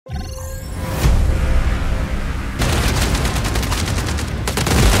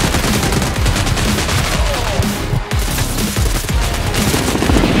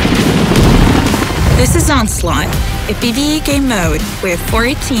Onslaught, a PvE game mode where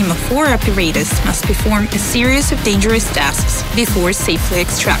a team of 4 operators must perform a series of dangerous tasks before safely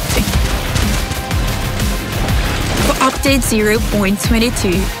extracting. For update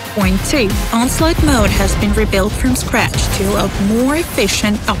 0.22.2, Onslaught mode has been rebuilt from scratch to allow more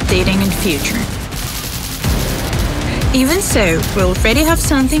efficient updating in future. Even so, we already have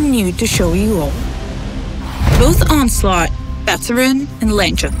something new to show you all. Both Onslaught, Veteran and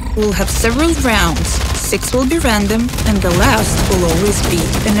Legend will have several rounds, 6 will be random and the last will always be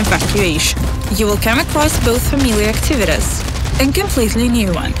an evacuation. You will come across both familiar activities and completely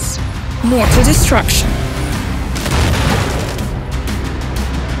new ones. Mortar destruction.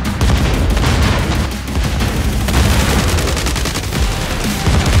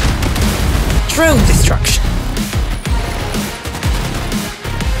 Drone destruction.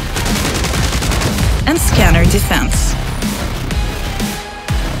 And scanner defense.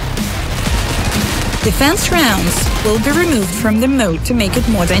 Defense rounds will be removed from the mode to make it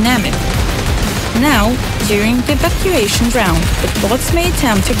more dynamic. Now, during the evacuation round, the bots may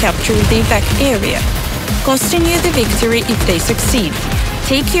attempt to capture the evac area, costing you the victory if they succeed.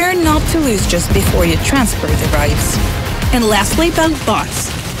 Take care not to lose just before your transport arrives. And lastly about bots.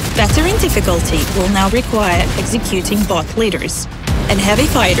 Veteran difficulty will now require executing bot leaders, and heavy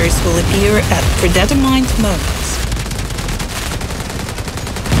fighters will appear at predetermined moments.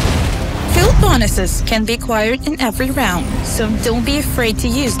 Field bonuses can be acquired in every round, so don't be afraid to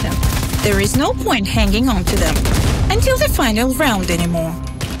use them. There is no point hanging on to them until the final round anymore.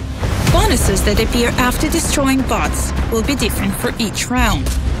 Bonuses that appear after destroying bots will be different for each round.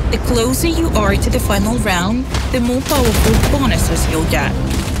 The closer you are to the final round, the more powerful bonuses you'll get.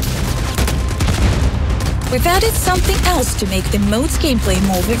 We've added something else to make the mode's gameplay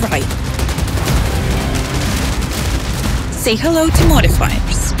more varied. Say hello to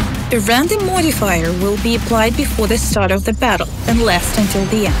modifiers. A random modifier will be applied before the start of the battle and last until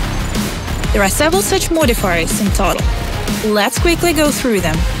the end. There are several such modifiers in total. Let's quickly go through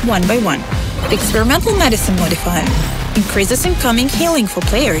them, one by one. The experimental medicine modifier increases incoming healing for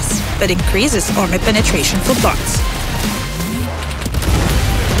players, but increases armor penetration for bots.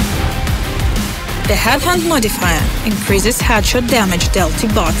 The headhunt modifier increases headshot damage dealt to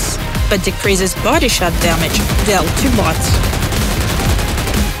bots, but decreases body shot damage dealt to bots.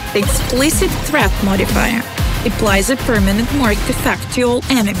 The explicit threat modifier applies a permanent mark effect to all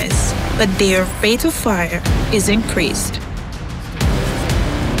enemies, but their rate of fire is increased.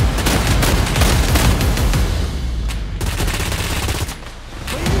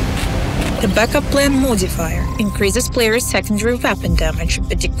 The backup plan modifier increases players' secondary weapon damage,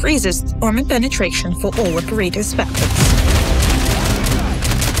 but decreases armor penetration for all operators' weapons.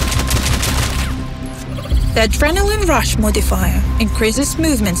 The adrenaline rush modifier increases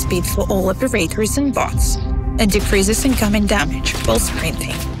movement speed for all operators and bots, and decreases incoming damage while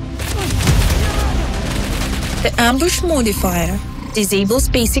sprinting. The ambush modifier disables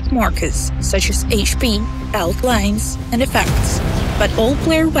basic markers such as HP, outlines, and effects, but all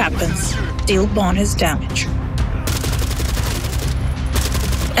player weapons deal bonus damage.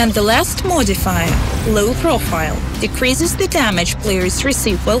 And the last modifier, low profile, decreases the damage players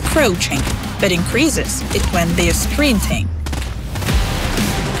receive while crouching, but increases it when they are sprinting.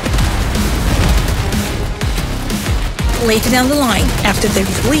 Later down the line, after the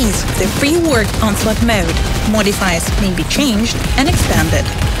release of the reworked Onslaught mode, modifiers may be changed and expanded.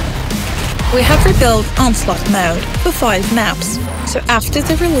 We have rebuilt Onslaught mode for 5 maps, so after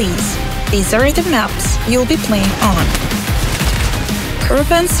the release, these are the maps you'll be playing on.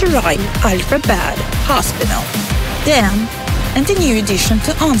 Caravanserai, Al-Rabad, Hospital, Dam, and the new addition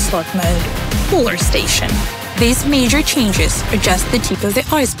to Onslaught mode, Polar Station. These major changes are just the tip of the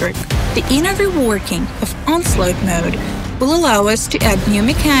iceberg. The inner reworking of Onslaught mode will allow us to add new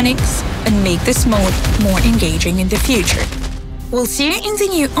mechanics and make this mode more engaging in the future. We'll see you in the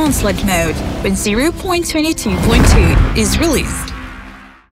new Onslaught mode when 0.22.2 is released.